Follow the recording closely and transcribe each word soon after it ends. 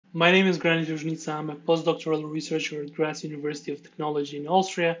My name is Granit Luzhnica. I'm a postdoctoral researcher at Graz University of Technology in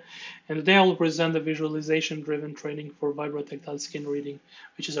Austria, and today I will present the visualization-driven training for vibrotactile skin reading,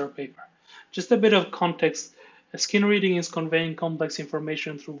 which is our paper. Just a bit of context. Skin reading is conveying complex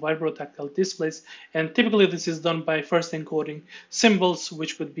information through vibrotactile displays, and typically this is done by first encoding symbols,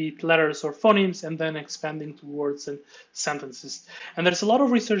 which could be letters or phonemes, and then expanding to words and sentences. And there's a lot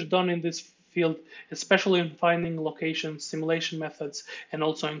of research done in this field, especially in finding location simulation methods and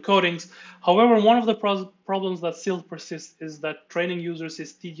also encodings. However, one of the problems that still persists is that training users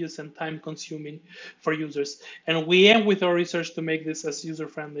is tedious and time consuming for users. And we aim with our research to make this as user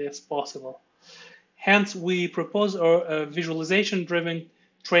friendly as possible. Hence, we propose a visualization driven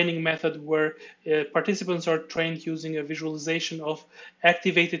training method where participants are trained using a visualization of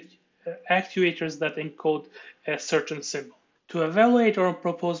activated actuators that encode a certain symbol. To evaluate our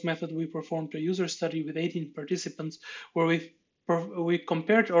proposed method, we performed a user study with 18 participants where we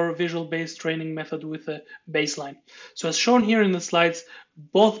compared our visual-based training method with a baseline. So as shown here in the slides,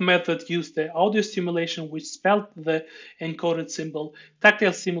 both methods used the audio stimulation, which spelled the encoded symbol,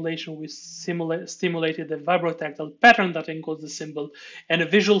 tactile stimulation, which stimulated the vibrotactile pattern that encodes the symbol, and a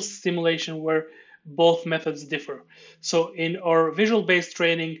visual stimulation where both methods differ. So in our visual-based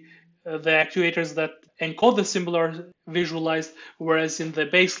training, the actuators that encode the symbol are visualized, whereas in the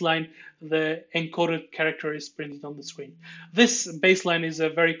baseline, the encoded character is printed on the screen. This baseline is a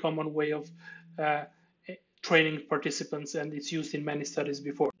very common way of training participants, and it's used in many studies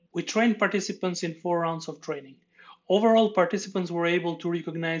before. We trained participants in 4 rounds of training. Overall, participants were able to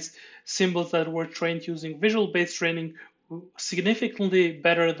recognize symbols that were trained using visual-based training significantly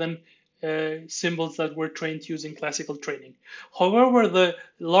better than symbols that were trained using classical training. However, the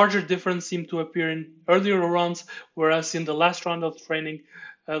larger difference seemed to appear in earlier rounds, whereas in the last round of training,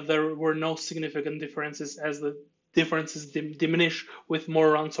 there were no significant differences as the differences diminish with more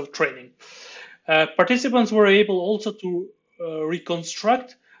rounds of training. Participants were able also to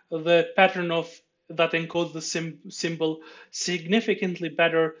reconstruct the pattern that encodes the symbol significantly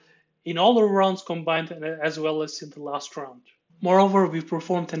better in all the rounds combined, as well as in the last round. Moreover, we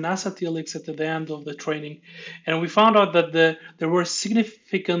performed an NASA TLX at the end of the training, and we found out that there were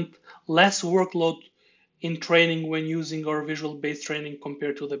significant less workload in training when using our visual-based training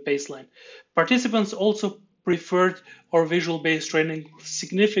compared to the baseline. Participants also preferred our visual-based training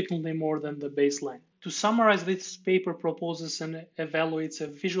significantly more than the baseline. To summarize, this paper proposes and evaluates a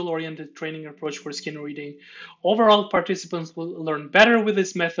visual-oriented training approach for skin reading. Overall, participants will learn better with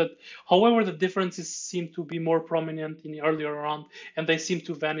this method. However, the differences seem to be more prominent in the earlier round, and they seem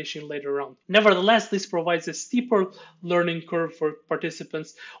to vanish in later round. Nevertheless, this provides a steeper learning curve for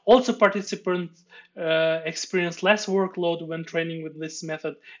participants. Also, participants experience less workload when training with this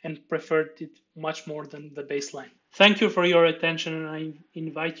method and preferred it much more than the baseline. Thank you for your attention, and I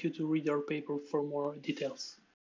invite you to read our paper for more details.